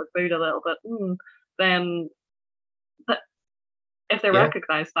relationship with food a little bit," then if they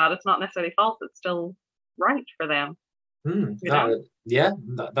recognize that, it's not necessarily false, it's still right for them. That's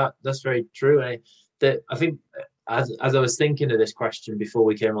very true. I think as I was thinking of this question before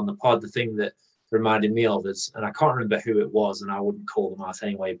we came on the pod, the thing that reminded me of is, and I can't remember who it was, and I wouldn't call them out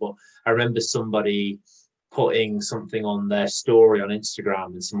anyway, but I remember somebody putting something on their story on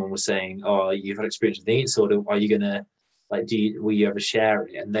Instagram, and someone was saying, "Oh, you've had experience with the eating disorder. Are you gonna will you ever share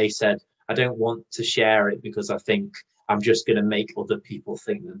it?" And they said, "I don't want to share it because I think I'm just gonna make other people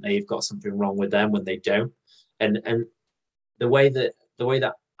think that they've got something wrong with them when they don't." And the way that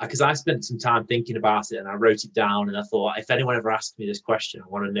because I spent some time thinking about it and I wrote it down, and I thought, if anyone ever asked me this question, I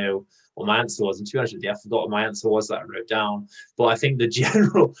want to know what my answer was. And to be honest with you, I forgot what my answer was that I wrote down. But I think the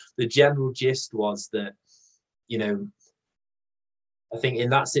general gist was that, you know, I think in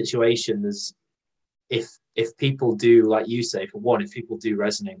that situation, there's if people do, like you say, for one, if people do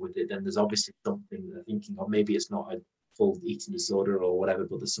resonate with it, then there's obviously something they're thinking of. Maybe it's not a full eating disorder or whatever,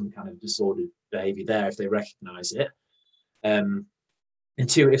 but there's some kind of disordered behavior there if they recognize it. And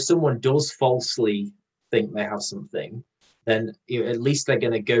two, if someone does falsely think they have something, then at least they're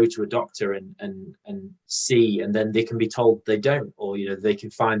going to go to a doctor and see, and then they can be told they don't, or they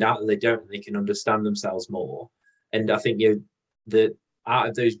can find out that they don't, and they can understand themselves more. And I think that out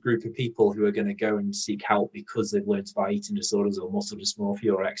of those group of people who are going to go and seek help because they've learned about eating disorders or muscle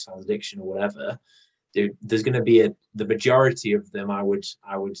dysmorphia or exercise addiction or whatever, there's going to be the majority of them, I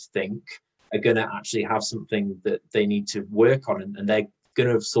would think, are going to actually have something that they need to work on, and they're going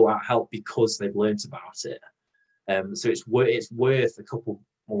to sort out help because they've learned about it. So it's worth a couple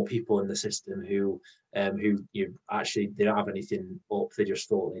more people in the system who actually they don't have anything up, they just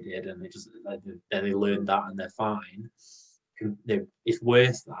thought they did, and they learned that and they're fine. It's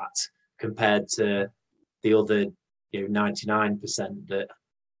worth that compared to the other 99% that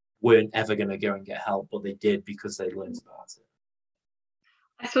weren't ever going to go and get help, but they did because they learned about it.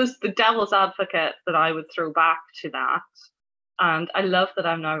 I suppose the devil's advocate that I would throw back to that, and I love that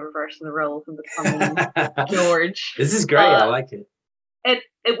I'm now reversing the roles and becoming George. This is great. I like it.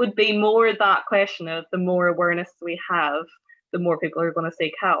 It would be more that question of the more awareness we have, the more people are going to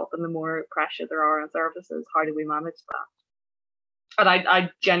seek help, and the more pressure there are on services. How do we manage that? And I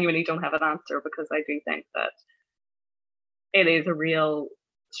genuinely don't have an answer, because I do think that it is a real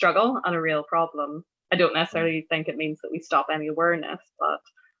struggle and a real problem. I don't necessarily think it means that we stop any awareness, but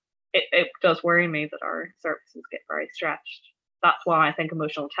it does worry me that our services get very stretched. That's why I think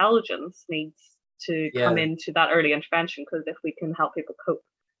emotional intelligence needs to come into that early intervention, because if we can help people cope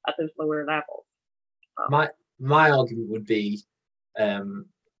at those lower levels. My argument would be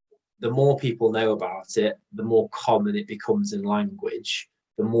the more people know about it, the more common it becomes in language,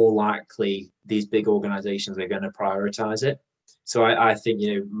 the more likely these big organizations are going to prioritize it. So I think,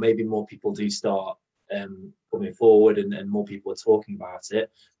 maybe more people do start coming forward, and more people are talking about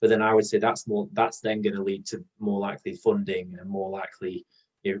it. But then I would say that's then going to lead to more likely funding, and more likely,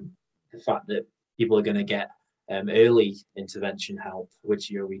 the fact that people are going to get early intervention help,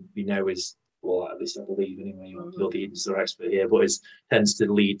 which we know is, well, at least I believe anyway, you're the industry expert here, but it tends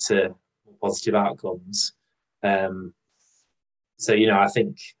to lead to positive outcomes. So I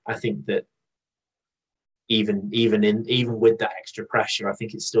think that even with that extra pressure, I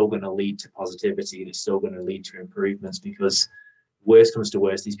think it's still going to lead to positivity, and it's still going to lead to improvements, because worst comes to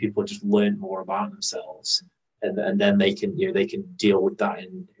worst, these people just learn more about themselves, and then they can deal with that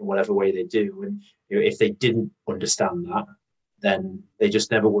in whatever way they do. And if they didn't understand that, then they just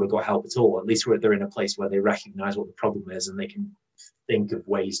never would have got help at all. At least they're in a place where they recognize what the problem is, and they can think of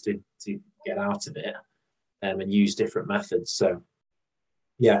ways to get out of it, and use different methods. So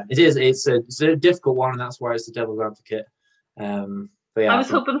yeah, it is. It's a difficult one, and that's why it's the devil's advocate. But yeah, I was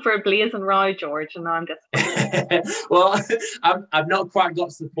hoping for a blazing row, George, and now I'm just. Well, I've not quite got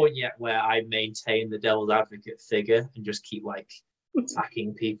to the point yet where I maintain the devil's advocate figure and just keep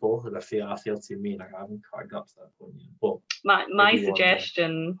attacking people, and I feel too mean. I haven't quite got to that point yet. But my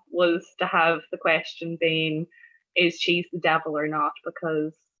suggestion was to have the question being, is cheese the devil or not?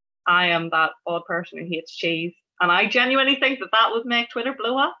 Because I am that odd person who hates cheese, and I genuinely think that would make Twitter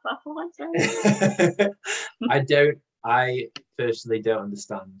blow up. That's all I'm saying. I personally don't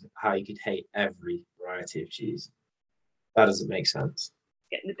understand how you could hate every variety of cheese. That doesn't make sense.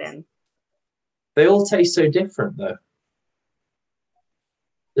 Get in the bin. They all taste so different, though.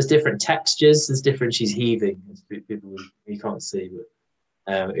 There's different textures. There's different. She's heaving. People you can't see,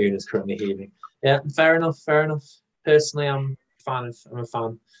 but Una's currently heaving. Yeah, fair enough. Personally, I'm a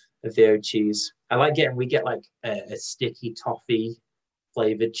fan of the oat cheese. I like we get a sticky toffee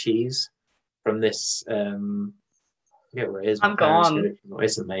flavored cheese from this. I forget where it is. I'm gone.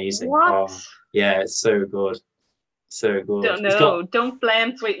 It's amazing. What? Oh, yeah, it's so good. So good. Don't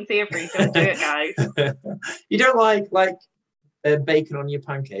blame sweet and savory. Don't do it, guys. You don't like bacon on your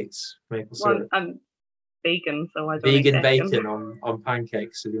pancakes? Maple syrup. I'm vegan, so I don't. Vegan bacon on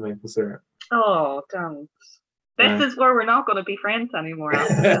pancakes with your maple syrup. Oh, don't. This is where we're not going to be friends anymore.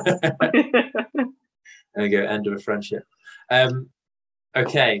 There we go. End of a friendship.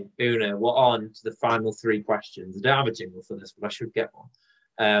 Okay, Una, we're on to the final three questions. I don't have a jingle for this, but I should get one.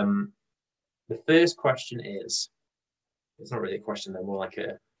 The first question is, it's not really a question, they're more like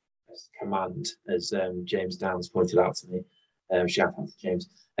a command, as James Downs pointed out to me. Shout out to James.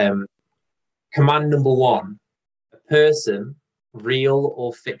 Command number one: a person, real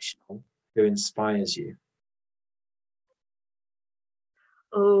or fictional, who inspires you.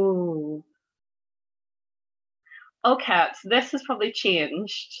 Oh, okay. So this has probably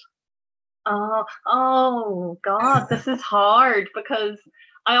changed. Oh God, this is hard because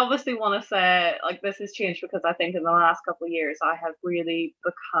I obviously want to say like this has changed because I think in the last couple of years I have really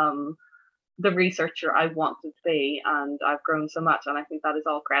become the researcher I wanted to be, and I've grown so much, and I think that is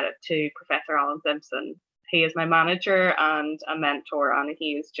all credit to Professor Alan Simpson. He is my manager and a mentor, and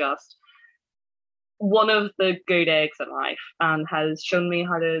he is just one of the good eggs in life and has shown me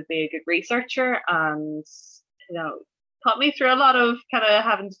how to be a good researcher and put me through a lot of kind of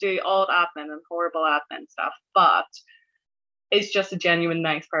having to do odd admin and horrible admin stuff, but is just a genuine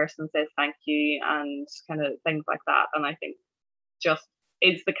nice person, says thank you and kind of things like that. And I think just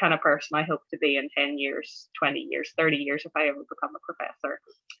is the kind of person I hope to be in 10 years, 20 years, 30 years if I ever become a professor.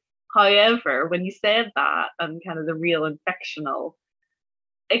 However, when you said that and kind of the real and fictional,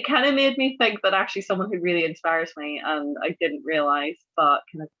 it kind of made me think that actually someone who really inspires me and I didn't realize, but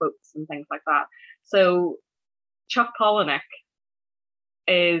kind of quotes and things like that. So Chuck Palahniuk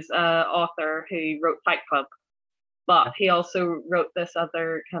is an author who wrote Fight Club, but he also wrote this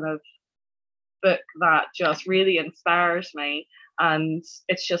other kind of book that just really inspires me. And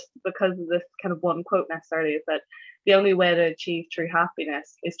it's just because of this kind of one quote necessarily is that the only way to achieve true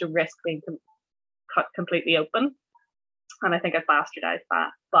happiness is to risk being cut completely open. And I think I bastardized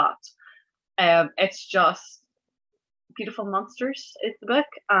that, but it's just Beautiful Monsters is the book,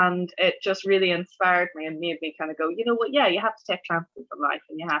 and it just really inspired me and made me kind of go, you know what, yeah, you have to take chances in life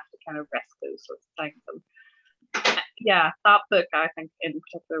and you have to kind of risk those sorts of things. And yeah, that book I think in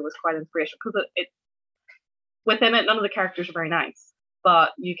particular was quite inspirational because it within it none of the characters are very nice,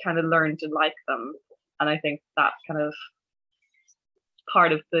 but you kind of learn to like them, and I think that's kind of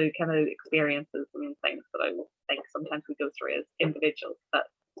part of the kind of experiences and things that I think sometimes we go through as individuals. That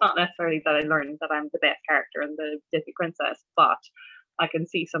it's not necessarily that I learned that I'm the best character in the Disney princess, but I can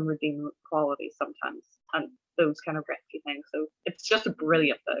see some redeeming qualities sometimes and those kind of risky things. So it's just a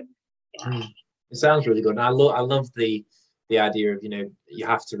brilliant book. Yeah. It sounds really good. And I love the idea of, you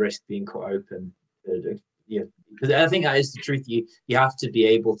have to risk being cut open. Yeah, because I think that is the truth. You have to be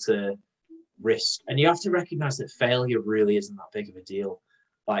able to risk, and you have to recognize that failure really isn't that big of a deal.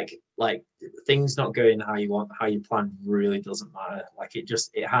 Like things not going how you planned really doesn't matter. Like it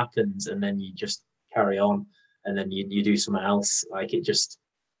happens, and then you just carry on, and then you do something else. Like it just,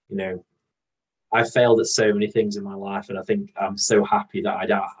 I failed at so many things in my life, and I think I'm so happy that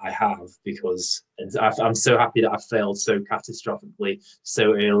I have, because I'm so happy that I failed so catastrophically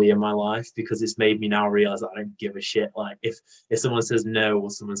so early in my life, because it's made me now realize that I don't give a shit. Like if someone says no, or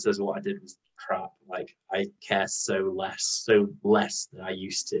someone says what I did was crap, like I care so less than I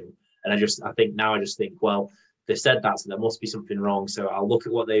used to. And I think now well, they said that, so there must be something wrong. So I'll look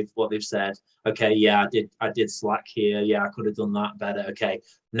at what they've said. Okay, yeah, I did slack here. Yeah, I could have done that better. Okay,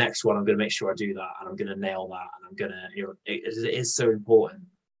 next one, I'm going to make sure I do that, and I'm going to nail that, and I'm going to, it is so important.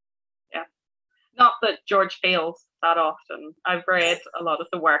 Yeah, not that George fails that often. I've read a lot of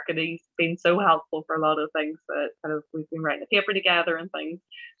the work, and he's been so helpful for a lot of things that kind of we've been writing a paper together and things,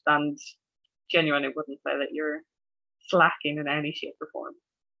 and genuinely wouldn't say that you're slacking in any shape or form.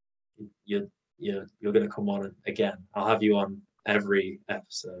 You're going to come on again. I'll have you on every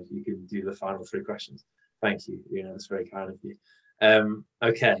episode. You can do the final 3 questions. Thank you. That's very kind of you.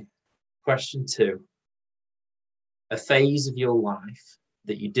 Okay. Question 2. A phase of your life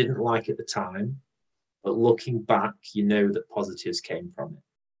that you didn't like at the time, but looking back, that positives came from it.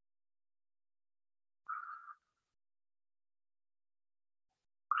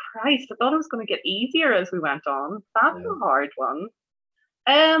 Christ, I thought it was going to get easier as we went on. That's a hard one.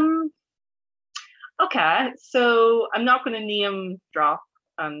 Okay, so I'm not going to name drop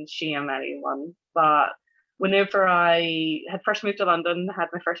and shame anyone, but whenever I had first moved to London, had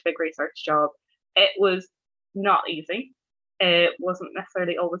my first big research job, it was not easy. It wasn't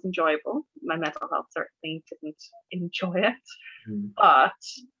necessarily always enjoyable. My mental health certainly didn't enjoy it, but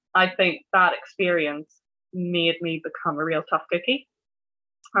I think that experience made me become a real tough cookie,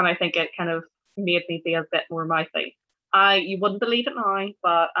 and I think it kind of made me be a bit more mouthy. You wouldn't believe it now,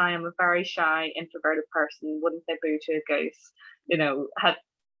 but I am a very shy, introverted person. Wouldn't say boo to a goose. Had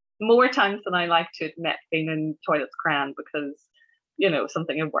more times than I like to admit being in toilets crying because,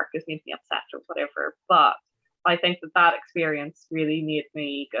 something in work has made me upset or whatever. But I think that experience really made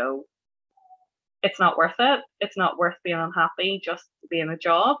me go, it's not worth it. It's not worth being unhappy just to be in a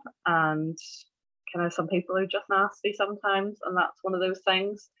job. And kind of some people are just nasty sometimes, and that's one of those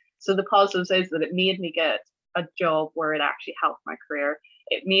things. So the positives is that it made me get a job where it actually helped my career.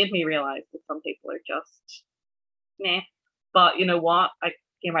 It made me realize that some people are just meh. But you know what? I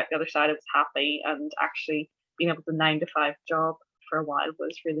came out the other side. I was happy, and actually being able to 9 to 5 job for a while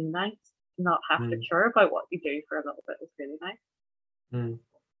was really nice. Not have to care about what you do for a little bit was really nice.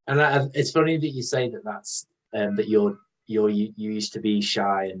 And it's funny that you say that that's that you used to be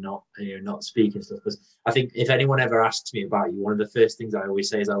shy and not speak and stuff, because I think if anyone ever asks me about you, one of the first things I always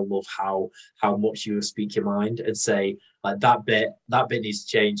say is I love how much you speak your mind and say like that bit needs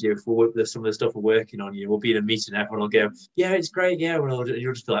to change. If there's some of the stuff we're working on, we'll be in a meeting, everyone will go, yeah, it's great, yeah,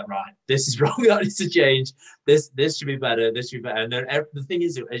 you'll just be like, right, this is wrong, that needs to change, this should be better, this should be better. And then the thing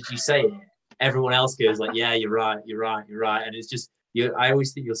is, as you say it, everyone else goes like, yeah, you're right, and it's just I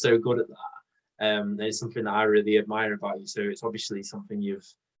always think you're so good at that. It's something that I really admire about you. So it's obviously something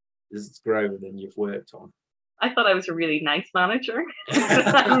it's grown and you've worked on. I thought I was a really nice manager.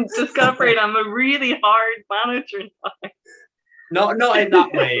 I'm just afraid I'm a really hard manager now. Not in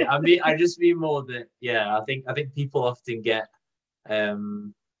that way. I mean, I just mean more that, yeah, I think people often get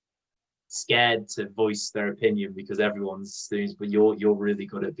scared to voice their opinion because everyone's doing, but you're really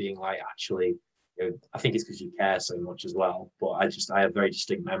good at being like, actually, I think it's because you care so much as well. But I have very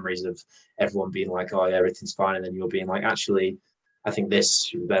distinct memories of everyone being like, oh yeah, everything's fine, and then you're being like, actually, I think this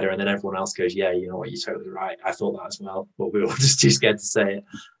should be better, and then everyone else goes, yeah, you know what, you're totally right, I thought that as well, but we were just too scared to say it.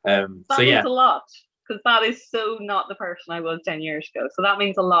 That means a lot, because that is so not the person I was 10 years ago, so that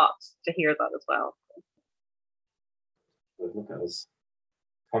means a lot to hear that as well. Look at us,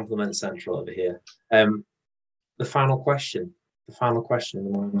 compliment central over here. The final question in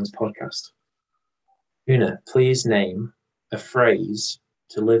the My Minds podcast. Una, please name a phrase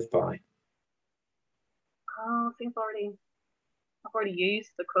to live by. Oh, I think I've already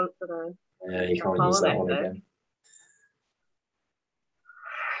used the quote for the. Yeah, you can't use that one again.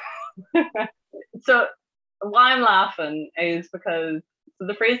 So why I'm laughing is because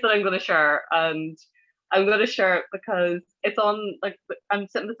the phrase that I'm going to share, and I'm going to share it because it's on, like, I'm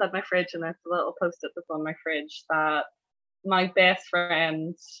sitting beside my fridge and there's a little post-it that's on my fridge that my best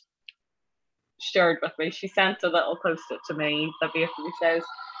friend shared with me. She sent a little post-it to me that basically says,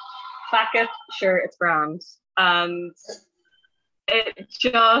 "Fuck it, sure, it's grand." And it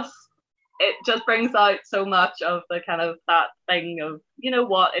just brings out so much of the kind of that thing of, you know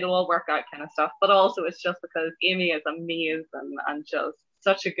what, it'll all work out kind of stuff. But also it's just because Amy is amazing and just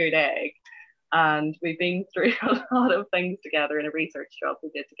such a good egg. And we've been through a lot of things together in a research job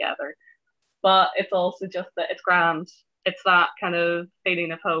we did together. But it's also just that it's grand. It's that kind of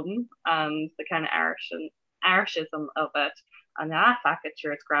feeling of home and the kind of Irishism of it. And fuck it,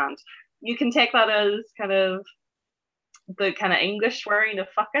 sure, it's grand. You can take that as kind of the kind of English swearing of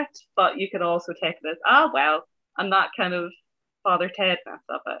fuck it, but you could also take it as, well, and that kind of Father Tedness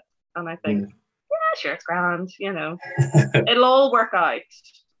of it. And I think, yeah, sure, it's grand, it'll all work out.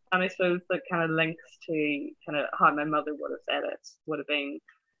 And I suppose that kind of links to kind of how my mother would have said it, would have been,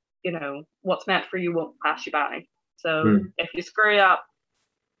 what's meant for you won't pass you by. So if you screw up,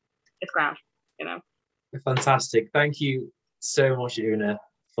 it's grand, Fantastic. Thank you so much, Una,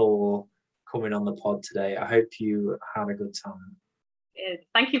 for coming on the pod today. I hope you had a good time.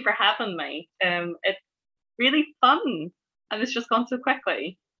 Thank you for having me. It's really fun, and it's just gone so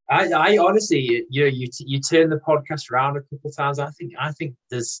quickly. I honestly, you turn the podcast around a couple of times. I think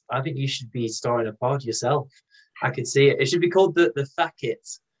you should be starting a pod yourself. I could see it. It should be called the Fuck It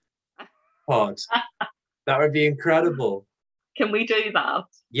pod. That would be incredible. Can we do that?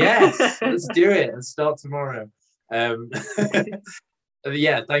 Yes, let's do it and start tomorrow. Yeah,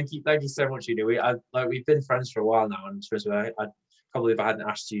 thank you so much, Una. We've been friends for a while now, and I probably if I hadn't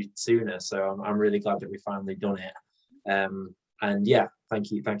asked you sooner, so I'm really glad that we finally done it. And yeah, thank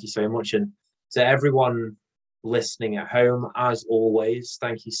you so much, and to everyone listening at home, as always,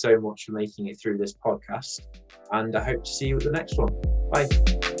 thank you so much for making it through this podcast, and I hope to see you at the next one. Bye.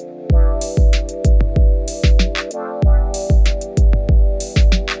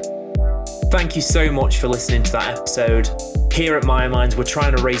 Thank you so much for listening to that episode. Here at My Minds, we're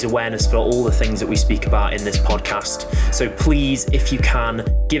trying to raise awareness for all the things that we speak about in this podcast. So please, if you can,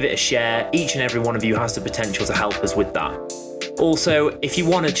 give it a share. Each and every one of you has the potential to help us with that. Also, if you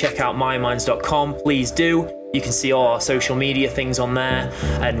want to check out myminds.com, please do. You can see all our social media things on there,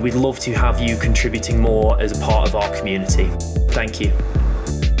 and we'd love to have you contributing more as a part of our community. Thank you.